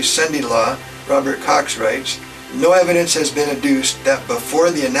Constantine's Sunday law, Robert Cox writes, no evidence has been adduced that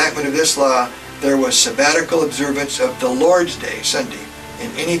before the enactment of this law there was sabbatical observance of the Lord's Day, Sunday,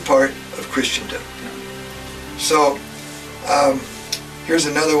 in any part of Christendom. So, here's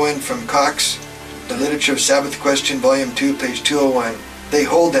another one from Cox, The Literature of Sabbath Question, Volume 2, page 201. They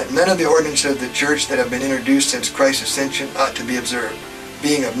hold that none of the ordinances of the church that have been introduced since Christ's ascension ought to be observed,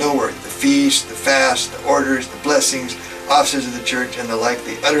 being of no worth. The feast, the fast, the orders, the blessings, offices of the church, and the like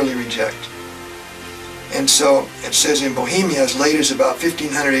they utterly reject. And so it says in Bohemia, as late as about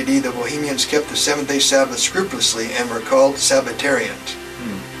 1500 AD, the Bohemians kept the seventh-day Sabbath scrupulously and were called Sabbatarians.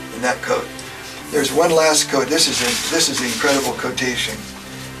 In that code. There's one last quote. This is an incredible quotation.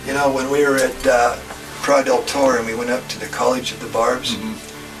 You know, when we were at Pra del Tor and we went up to the College of the Barbs,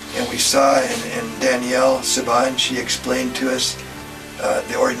 and we saw, and Danielle Saban, she explained to us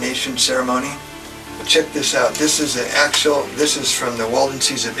the ordination ceremony. Check this out. This is this is from the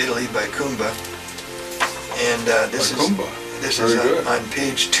Waldenses of Italy by Kumba. And this is on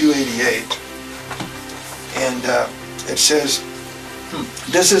page 288. And it says,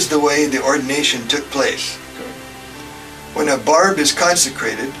 this is the way the ordination took place. When a barb is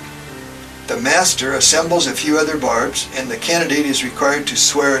consecrated, the master assembles a few other barbs, and the candidate is required to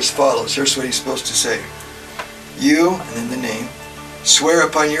swear as follows. Here's what he's supposed to say. You, and then the name, swear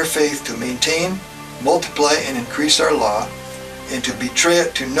upon your faith to maintain, multiply, and increase our law, and to betray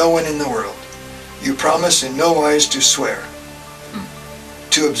it to no one in the world. You promise in no wise to swear,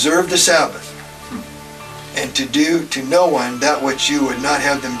 to observe the Sabbath, and to do to no one that which you would not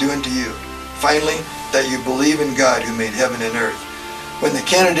have them do unto you. Finally, that you believe in God who made heaven and earth. When the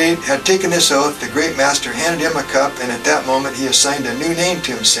candidate had taken this oath, the great master handed him a cup, and at that moment he assigned a new name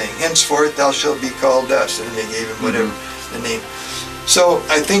to him, saying, henceforth thou shalt be called thus. And they gave him whatever the name. So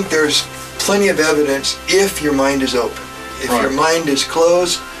I think there's plenty of evidence if your mind is open. If your mind is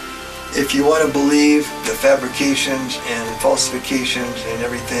closed, if you want to believe the fabrications and falsifications and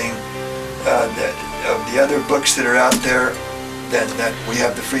everything that of the other books that are out there, then that we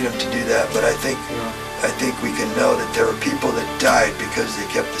have the freedom to do that. But I think we can know that there were people that died because they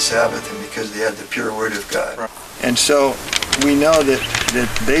kept the Sabbath and because they had the pure Word of God. And so we know that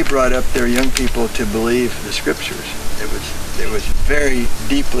they brought up their young people to believe the Scriptures. It was very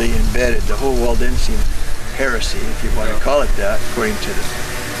deeply embedded. The whole Waldensian heresy, if you want to call it that, according to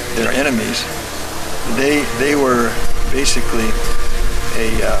their enemies, they were basically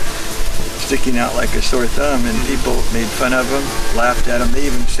sticking out like a sore thumb, and people made fun of them, laughed at them. They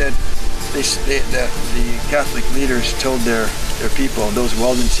even said, the Catholic leaders told their people, those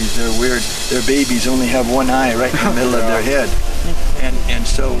Waldenses, they're weird, their babies only have one eye right in the middle of their head. And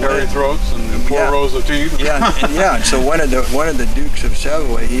so hairy throats and 4 rows of teeth. And so one of the Dukes of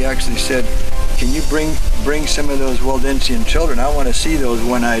Savoy, he actually said, can you bring some of those Waldensian children? I want to see those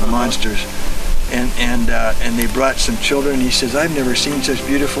one-eyed monsters. And they brought some children. He says, I've never seen such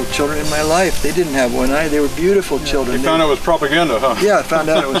beautiful children in my life. They didn't have one eye. They were beautiful children. You found out it was propaganda, huh? Yeah, I found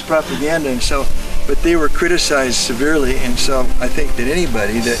out it was propaganda. And so, but they were criticized severely. And so I think that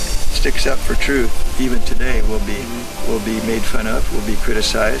anybody that sticks up for truth, even today, will be made fun of, will be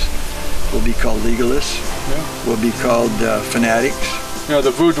criticized, will be called legalists, will be called fanatics. Yeah,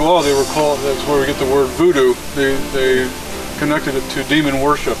 the voodoo, they were called, that's where we get the word voodoo. They connected it to demon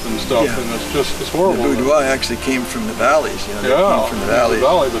worship and stuff, and it's horrible. The voodoo actually came from the valleys, you know. They came from the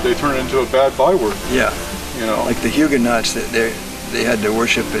valley, but they turned it into a bad byword. Yeah, you know, like the Huguenots, that they had to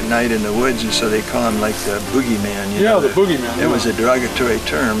worship at night in the woods, and so they call him like the boogeyman. You know, the boogeyman. It was a derogatory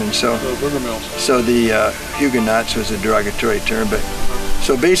term, and so the Huguenots was a derogatory term, but.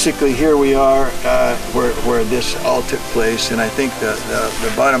 So basically here we are where this all took place, and I think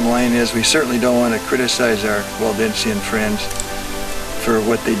the bottom line is we certainly don't want to criticize our Waldensian friends for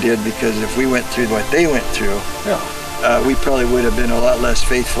what they did, because if we went through what they went through, we probably would have been a lot less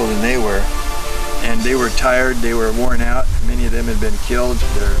faithful than they were. And they were tired, they were worn out, many of them had been killed,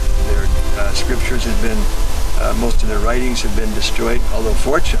 their scriptures had been, most of their writings had been destroyed, although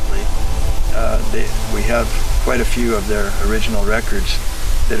fortunately we have quite a few of their original records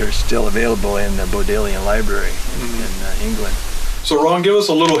that are still available in the Bodleian Library in England. So Ron, give us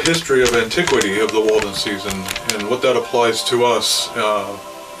a little history of antiquity of the Waldenses and what that applies to us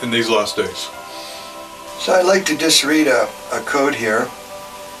in these last days. So I'd like to just read a code here,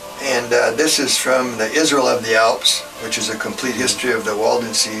 and this is from the Israel of the Alps, which is a complete history of the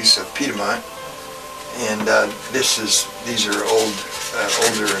Waldenses of Piedmont. And these are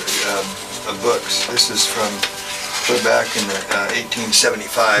older books. This is from way back in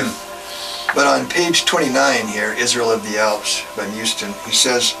 1875. But on page 29 here, Israel of the Alps by Houston, he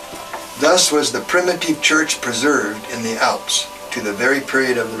says, "Thus was the primitive church preserved in the Alps to the very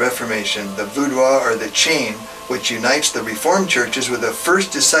period of the Reformation, the boudoir or the chain which unites the Reformed churches with the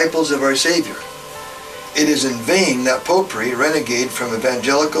first disciples of our Savior. It is in vain that popery, renegade from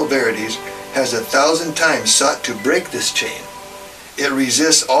evangelical verities, has 1,000 times sought to break this chain. It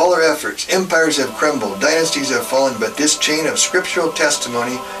resists all our efforts. Empires have crumbled, dynasties have fallen, but this chain of scriptural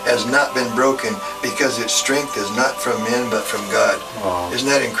testimony has not been broken because its strength is not from men but from God." Wow. Isn't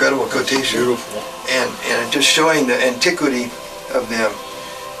that incredible quotation? Beautiful. And just showing the antiquity of them.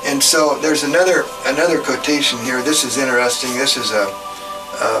 And so there's another quotation here. This is interesting. This is a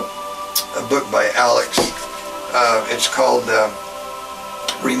book by Alex. It's called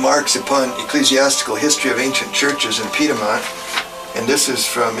Remarks Upon Ecclesiastical History of Ancient Churches in Piedmont, and this is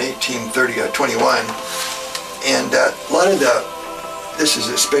from 1821. And a lot of this is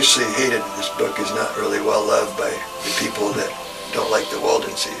especially hated. This book is not really well loved by the people that don't like the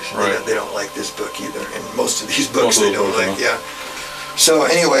Waldenses. Right. They don't like this book either, and most of these books they don't like. Yeah. So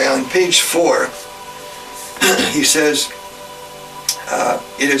anyway, on page 4, he says,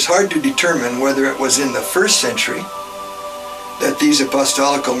 "It is hard to determine whether it was in the 1st century that these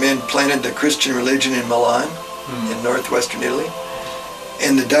apostolical men planted the Christian religion in Milan, in northwestern Italy,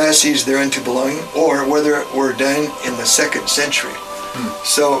 and the diocese thereunto belonging, or whether it were done in the 2nd century.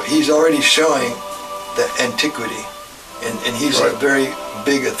 So he's already showing the antiquity, and he's a very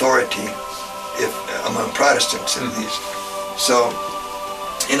big authority among Protestants in these. So,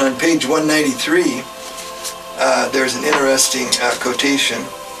 and on page 193, there's an interesting quotation.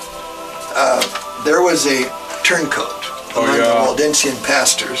 There was a turncoat among the Waldensian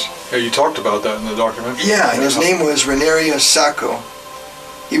pastors. Yeah, you talked about that in the documentary. Yeah, and his name was Renarius Sacco.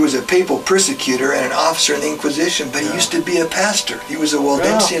 He was a papal persecutor and an officer in the Inquisition, but he used to be a pastor. He was a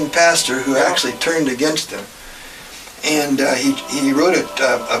Waldensian pastor who actually turned against them. And he wrote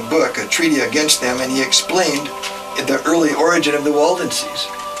a book, a treaty against them, and he explained the early origin of the Waldenses.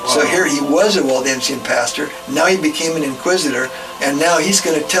 Wow. So here he was a Waldensian pastor, now he became an inquisitor, and now he's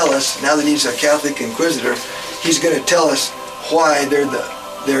going to tell us, now that he's a Catholic inquisitor, he's going to tell us why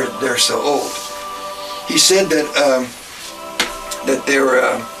they're so old. He said that they were,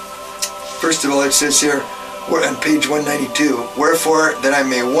 first of all, it says here, we're on page 192, "Wherefore, that I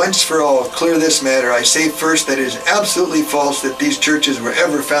may once for all clear this matter, I say first that it is absolutely false that these churches were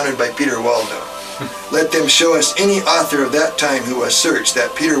ever founded by Peter Waldo. Let them show us any author of that time who asserts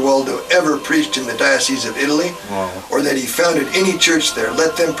that Peter Waldo ever preached in the Diocese of Italy, or that he founded any church there.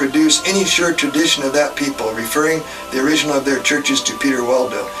 Let them produce any sure tradition of that people, referring the original of their churches to Peter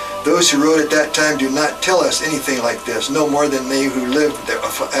Waldo. Those who wrote at that time do not tell us anything like this, no more than they who lived there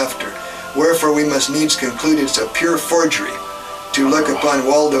after. Wherefore we must needs conclude it's a pure forgery to look upon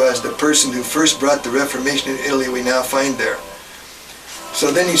Waldo as the person who first brought the Reformation in Italy we now find there."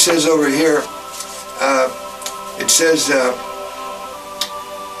 So then he says over here, it says,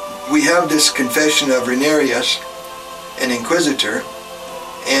 we have this confession of Renarius, an inquisitor,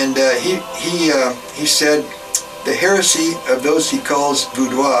 and he said, "The heresy of those he calls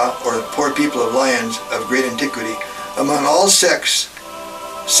Vaudois, or poor people of Lyons, of great antiquity, among all sects,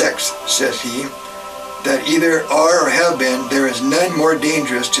 says he, that either are or have been, there is none more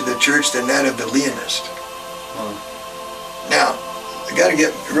dangerous to the church than that of the Leonist." Now, I got to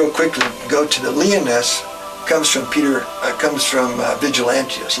get real quickly, go to the Leonists, comes from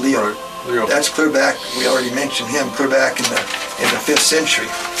Vigilantius, Leo. Right. Leo. That's clear back, we already mentioned him, clear back in the 5th century,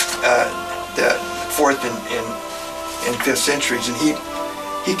 the 4th and 5th centuries, and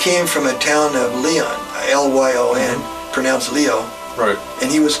he came from a town of Lyon, Lyon, pronounced Leo, right,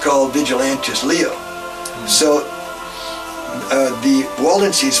 and he was called Vigilantius Leo. So the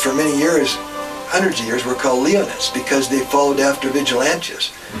Waldenses for many years, hundreds of years, were called Leonists because they followed after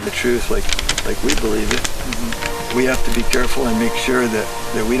Vigilantius. The truth, like we believe it, we have to be careful and make sure that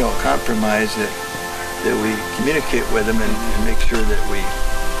we don't compromise, that we communicate with them and make sure that we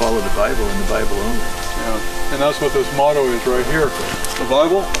follow the Bible and the Bible only. Yeah, and that's what this motto is right here: the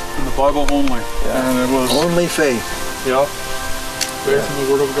Bible and the Bible only. Yeah. And it was only faith. Yeah. Faith in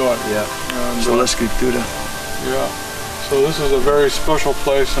the Word of God. Yeah. And, Sola Scriptura. Yeah. So this is a very special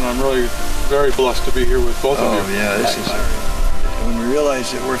place, and I'm really very blessed to be here with both of you. Oh yeah, this is. When we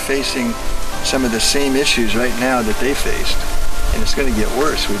realize that we're facing some of the same issues right now that they faced, and it's going to get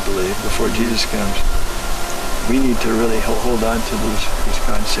worse, we believe, before Jesus comes. We need to really hold on to these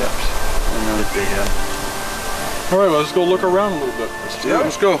concepts that they have. All right, well, let's go look around a little bit.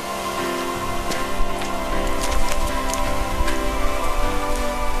 Let's go.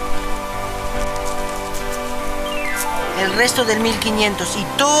 El resto del 1500 y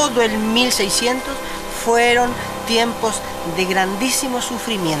todo el 1600 fueron tiempos de grandísimo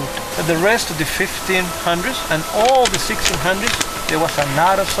sufrimiento. The rest of the 1500s and all the 1600s, there was a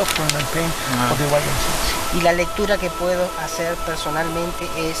lot of suffering and pain for the Waldenses. Y la lectura que puedo hacer personalmente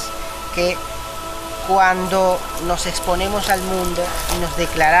es que cuando nos exponemos al mundo y nos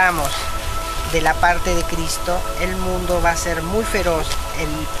declaramos de la parte de Cristo, el mundo va a ser muy feroz,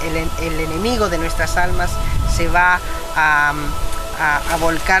 el enemigo de nuestras almas se va a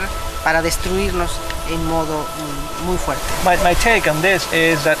volcar para destruirnos en modo muy fuerte. My take on this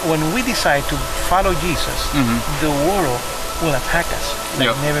is that when we decide to follow Jesus, the world will attack us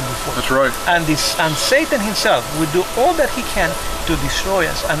like never before. That's right. And Satan himself will do all that he can to destroy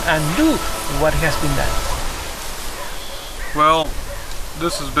us and do what has been done. Well,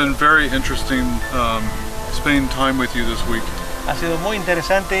 this has been very interesting spending time with you this week. Ha sido muy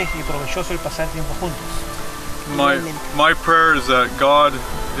interesante y provechoso el pasar tiempo juntos. My prayer is that God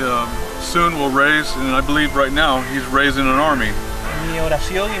soon will raise, and I believe right now He's raising an army. Mi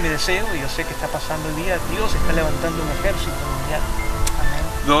oración y mi deseo, y yo sé que está pasando el día, Dios está levantando un ejército mundial.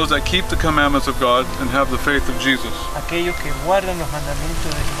 Amén. Those that keep the commandments of God and have the faith of Jesus. Aquellos que guardan los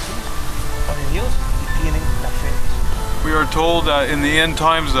mandamientos de Jesús o de Dios y tienen la fe de Jesús. We are told that in the end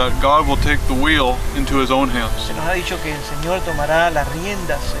times that God will take the wheel into His own hands. Se nos ha dicho que el Señor tomará las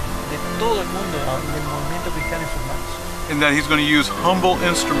riendas de todo el mundo, del movimiento cristiano en sus manos. And that He's going to use humble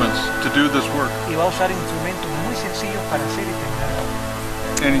instruments to do this work. Y va a usar instrumentos muy sencillos para hacer y terminar la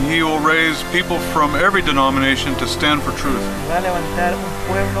obra. And He will raise people from every denomination to stand for truth. Y va a levantar un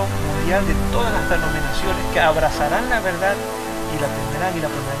pueblo mundial de todas las denominaciones que abrazarán la verdad y la tendrán y la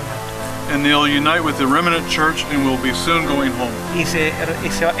pondrán en alto. And they'll unite with the remnant church and will be soon going home. Y ese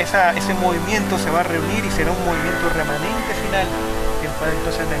movimiento se va a reunir y será un movimiento remanente final que puede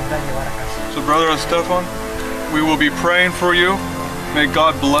entonces vendrá a llevar a casa. So Brother Stefan, we will be praying for you. May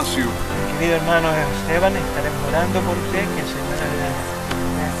God bless you. Mi querido hermano Esteban, estaremos orando por usted, que el Señor le bendiga.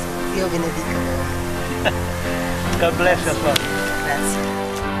 Dios benediga. God bless you as well. Gracias.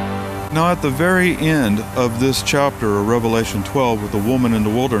 Now at the very end of this chapter of Revelation 12 with the woman in the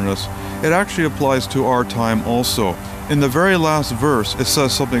wilderness, it actually applies to our time also. In the very last verse, it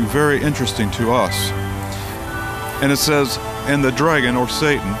says something very interesting to us. And it says, "And the dragon," or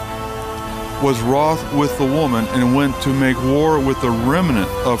Satan, "was wroth with the woman and went to make war with the remnant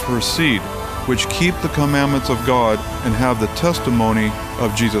of her seed, which keep the commandments of God and have the testimony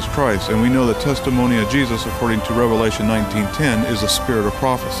of Jesus Christ." And we know the testimony of Jesus, according to Revelation 19:10, is the spirit of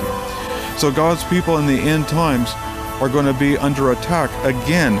prophecy. So God's people in the end times are going to be under attack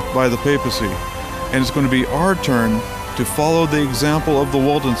again by the papacy. And it's going to be our turn to follow the example of the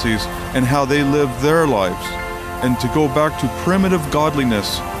Waldenses and how they lived their lives, and to go back to primitive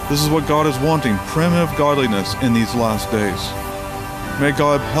godliness. This is what God is wanting, primitive godliness in these last days. May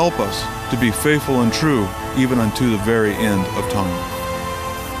God help us to be faithful and true even unto the very end of time.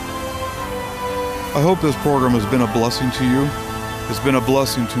 I hope this program has been a blessing to you. It's been a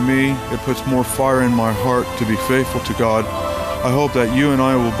blessing to me. It puts more fire in my heart to be faithful to God. I hope that you and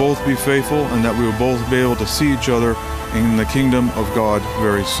I will both be faithful and that we will both be able to see each other in the kingdom of God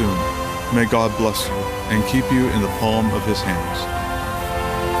very soon. May God bless you and keep you in the palm of His hands.